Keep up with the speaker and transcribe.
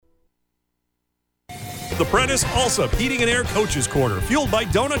the Prentice Allsup Heating and Air Coaches Corner, fueled by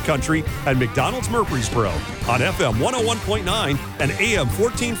Donut Country and McDonald's Murfreesboro on FM 101.9 and AM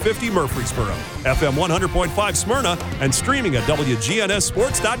 1450 Murfreesboro, FM 100.5 Smyrna, and streaming at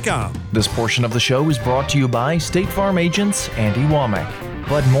WGNSSports.com. This portion of the show is brought to you by State Farm agents Andy Womack,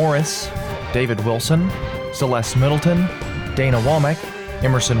 Bud Morris, David Wilson, Celeste Middleton, Dana Womack,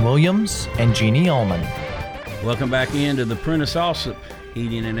 Emerson Williams, and Jeannie Allman. Welcome back into the Prentice Allsup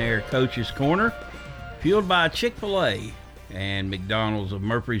Heating and Air Coaches Corner, fueled by Chick-fil-A and McDonald's of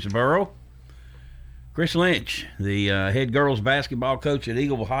Murfreesboro. Chris Lynch, the head girls basketball coach at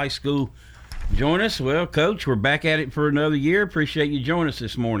Eagleville High School, join us. Well, Coach, we're back at it for another year. Appreciate you joining us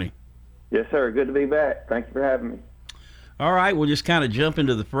this morning. Yes, sir. Good to be back. Thank you for having me. All right, we'll just kind of jump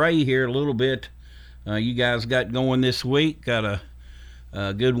into the fray here a little bit. You guys got going this week, got a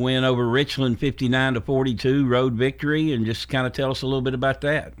good win over Richland, 59-42, road victory, and just kind of tell us a little bit about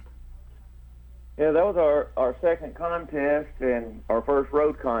that. Yeah, that was our second contest and our first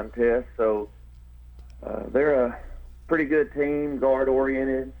road contest. So they're a pretty good team,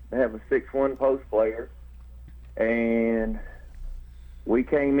 guard-oriented. They have a 6'1" post player. And we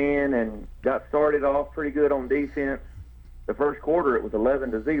came in and got started off pretty good on defense. The first quarter, it was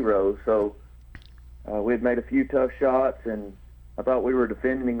 11-0. So we had made a few tough shots, and I thought we were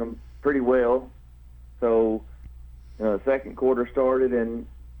defending them pretty well. So, the second quarter started, and,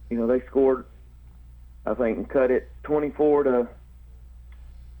 they scored, I think, and cut it 24-12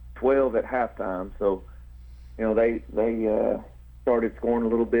 at halftime. So, they started scoring a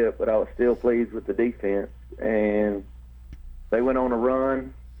little bit, but I was still pleased with the defense. And they went on a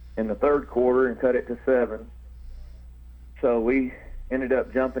run in the third quarter and cut it to 7. So we ended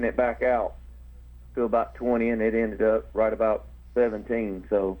up jumping it back out to about 20, and it ended up right about 17.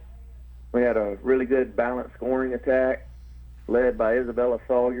 So we had a really good balanced scoring attack led by Isabella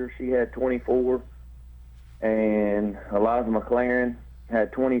Sawyer. She had 24, and Eliza McLaren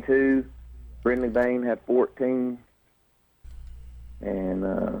had 22. Brindley Bain had 14, and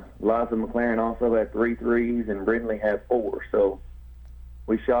Eliza McLaren also had 3 threes, and Brindley had 4. So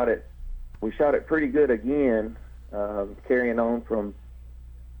we shot it pretty good again, carrying on from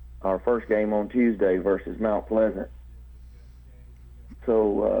our first game on Tuesday versus Mount Pleasant.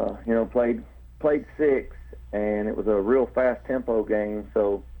 So, played 6, and it was a real fast tempo game,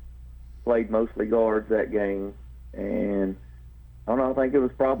 so played mostly guards that game. And I don't know, I think it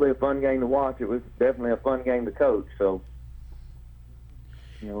was probably a fun game to watch. It was definitely a fun game to coach. So,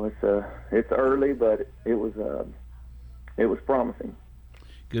 it's early, but it was promising.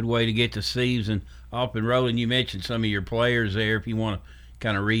 Good way to get the season up and rolling. You mentioned some of your players there. If you want to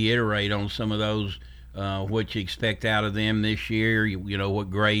kind of reiterate on some of those, what you expect out of them this year, what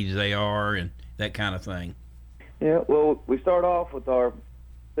grades they are and that kind of thing. Yeah, well, we start off with our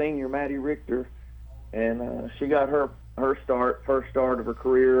senior, Maddie Richter, and she got her first start of her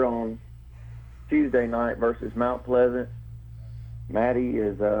career on Tuesday night versus Mount Pleasant. Maddie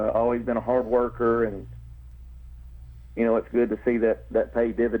has always been a hard worker, and, it's good to see that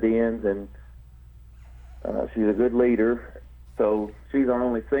pay dividends, and she's a good leader. So she's our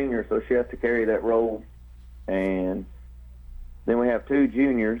only senior, so she has to carry that role. And then we have 2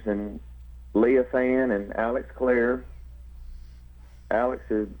 juniors, and Leah Fan and Alex Clare. Alex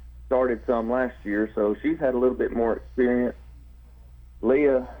has started some last year, so she's had a little bit more experience.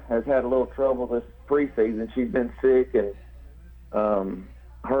 Leah has had a little trouble this preseason. She's been sick and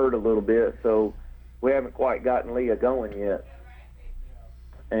hurt a little bit, so we haven't quite gotten Leah going yet.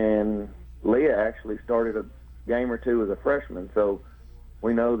 And Leah actually started a game or 2 as a freshman, so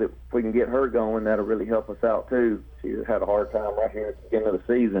we know that if we can get her going, that'll really help us out too. She had a hard time right here at the beginning of the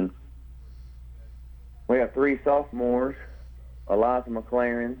season. We have 3 sophomores. Eliza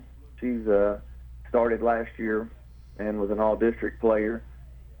McLaren, she's started last year and was an all-district player,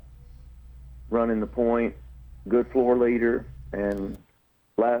 running the point, good floor leader, and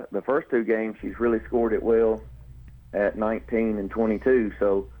the first 2 games she's really scored it well at 19 and 22,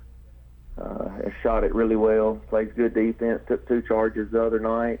 so has shot it really well, plays good defense, took 2 charges the other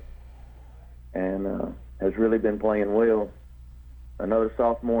night, and has really been playing well. Another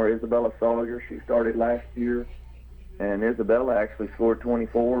sophomore, Isabella Sawyer, she started last year, and Isabella actually scored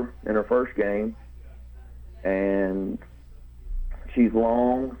 24 in her first game, and she's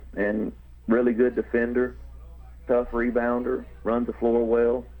long and really good defender, tough rebounder, runs the floor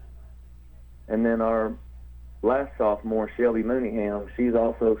well. And then our last sophomore, Shelby Mooneyham, she's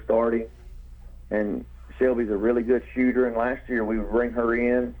also starting, and Shelby's a really good shooter, and last year we would bring her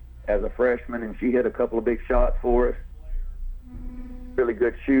in as a freshman, and she hit a couple of big shots for us. Really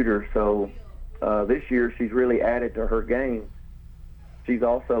good shooter, so this year she's really added to her game. she's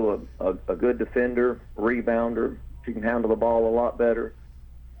also a good defender, rebounder. She can handle the ball a lot better.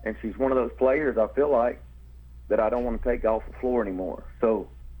 And she's one of those players, I feel like, that I don't want to take off the floor anymore. So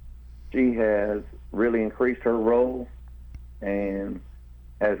she has really increased her role and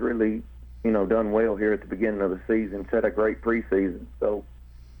has really, done well here at the beginning of the season. Set a great preseason. So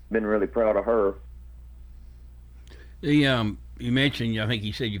been really proud of her. You mentioned, I think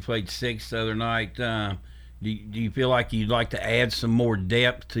you said you played 6 the other night. Do you feel like you'd like to add some more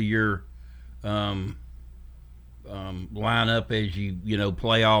depth to your lineup as you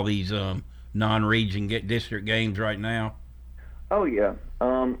play all these non-region district games right now? Oh yeah,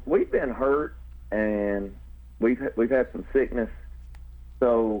 we've been hurt and we've had some sickness,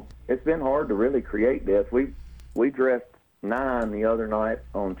 so it's been hard to really create depth. We dressed 9 the other night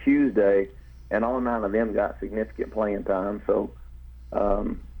on Tuesday, and all 9 of them got significant playing time. So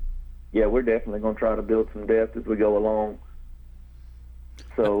yeah, we're definitely going to try to build some depth as we go along.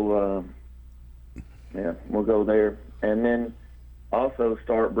 So yeah, we'll go there. And then also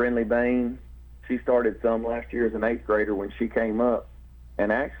start Brinley Bain. She started some last year as an 8th grader when she came up.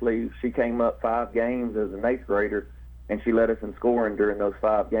 And actually, she came up 5 games as an 8th grader, and she led us in scoring during those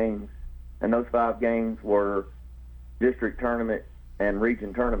 5 games. And those 5 games were district tournament and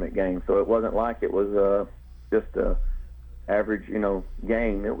region tournament games. So it wasn't like it was just a average,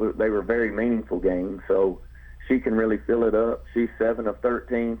 game. They were very meaningful games. So she can really fill it up. She's 7 of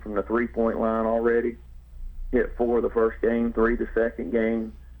 13 from the 3-point line already. Hit 4 the first game, 3 the second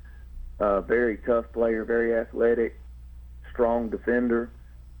game. Very tough player, very athletic, strong defender,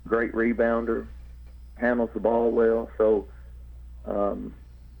 great rebounder, handles the ball well. So, and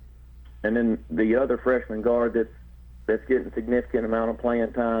then the other freshman guard that's getting a significant amount of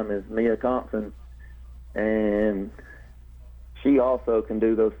playing time is Mia Thompson, and she also can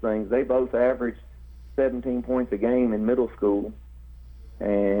do those things. They both averaged 17 points a game in middle school,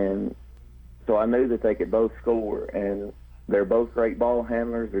 and so I knew that they could both score, and they're both great ball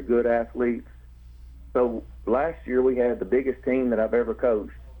handlers. They're good athletes. So last year we had the biggest team that I've ever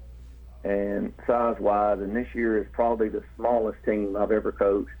coached, and size-wise, and this year is probably the smallest team I've ever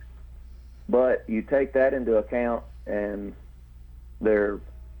coached. But you take that into account, and they're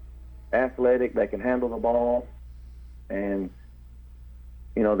athletic. They can handle the ball, and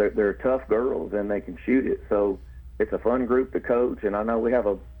they're tough girls, and they can shoot it. So it's a fun group to coach, and I know we have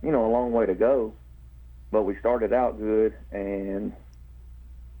a long way to go, but we started out good, and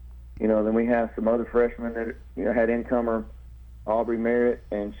then we have some other freshmen that had incomer Aubrey Merritt,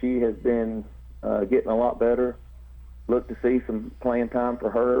 and she has been getting a lot better. Look to see some playing time for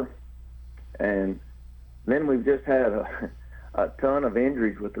her, and then we've just had a ton of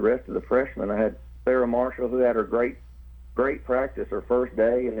injuries with the rest of the freshmen. I had Sarah Marshall, who had her great practice her first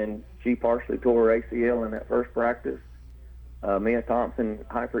day, and then she partially tore her ACL in that first practice. Mia Thompson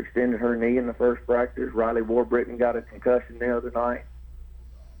hyperextended her knee in the first practice. Riley Warbritton got a concussion the other night.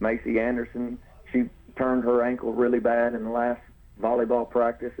 Macy Anderson, she turned her ankle really bad in the last volleyball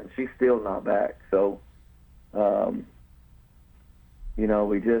practice, and she's still not back. So,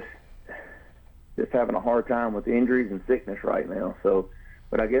 we just having a hard time with injuries and sickness right now. So,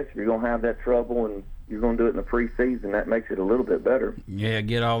 but I guess if you're going to have that trouble and you're going to do it in the preseason, that makes it a little bit better. Yeah,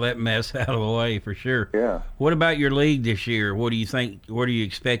 get all that mess out of the way for sure. Yeah. What about your league this year? What do you think? What are you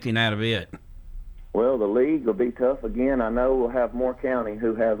expecting out of it? Well, the league will be tough again. I know we'll have Moore County,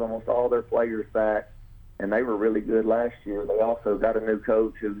 who has almost all their players back, and they were really good last year. They also got a new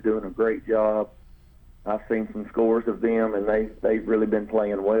coach who's doing a great job. I've seen some scores of them, and they've really been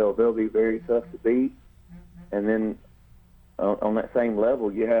playing well. They'll be very tough to beat. And then on that same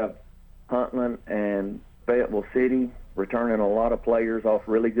level, you have Huntland and Fayetteville City returning a lot of players off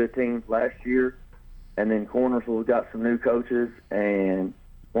really good teams last year. And then Cornersville's got some new coaches, and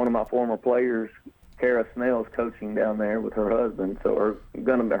one of my former players, Kara Snell's coaching down there with her husband, or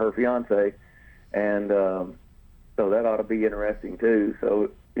going to be her fiance, and so that ought to be interesting too.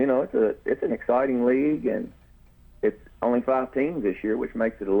 So it's an exciting league, and it's only 5 teams this year, which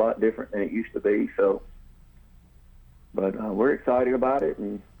makes it a lot different than it used to be. So, but we're excited about it,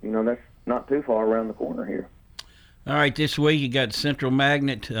 and that's not too far around the corner here. All right, this week you got Central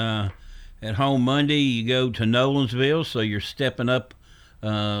Magnet at home Monday. You go to Nolensville, so you're stepping up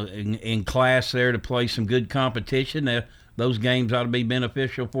in class there to play some good competition. Those games ought to be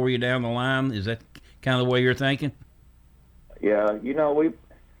beneficial for you down the line. Is that kind of the way you're thinking? Yeah,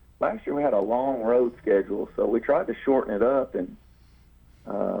 last year we had a long road schedule, so we tried to shorten it up. And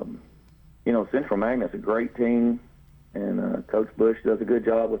Central Magnet's a great team, and Coach Bush does a good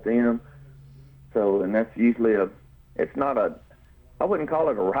job with them. So, and that's usually it's not a I wouldn't call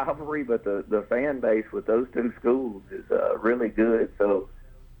it a rivalry, but the fan base with those two schools is really good. So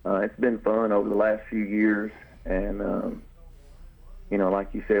it's been fun over the last few years. And, like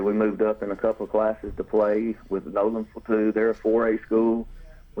you said, we moved up in a couple of classes to play with Nolensville, too. They're a 4A school.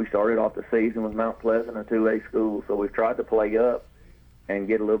 We started off the season with Mount Pleasant, a 2A school. So we've tried to play up and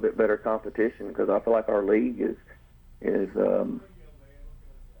get a little bit better competition because I feel like our league is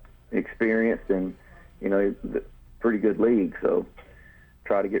experienced and, pretty good league. So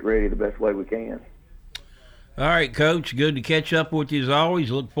try to get ready the best way we can. All right, Coach. Good to catch up with you as always.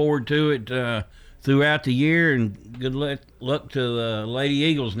 Look forward to it throughout the year, and good luck to the Lady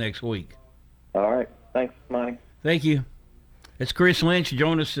Eagles next week. All right. Thanks, Monty. Thank you. It's Chris Lynch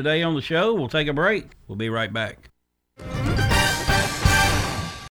joined us today on the show. We'll take a break. We'll be right back.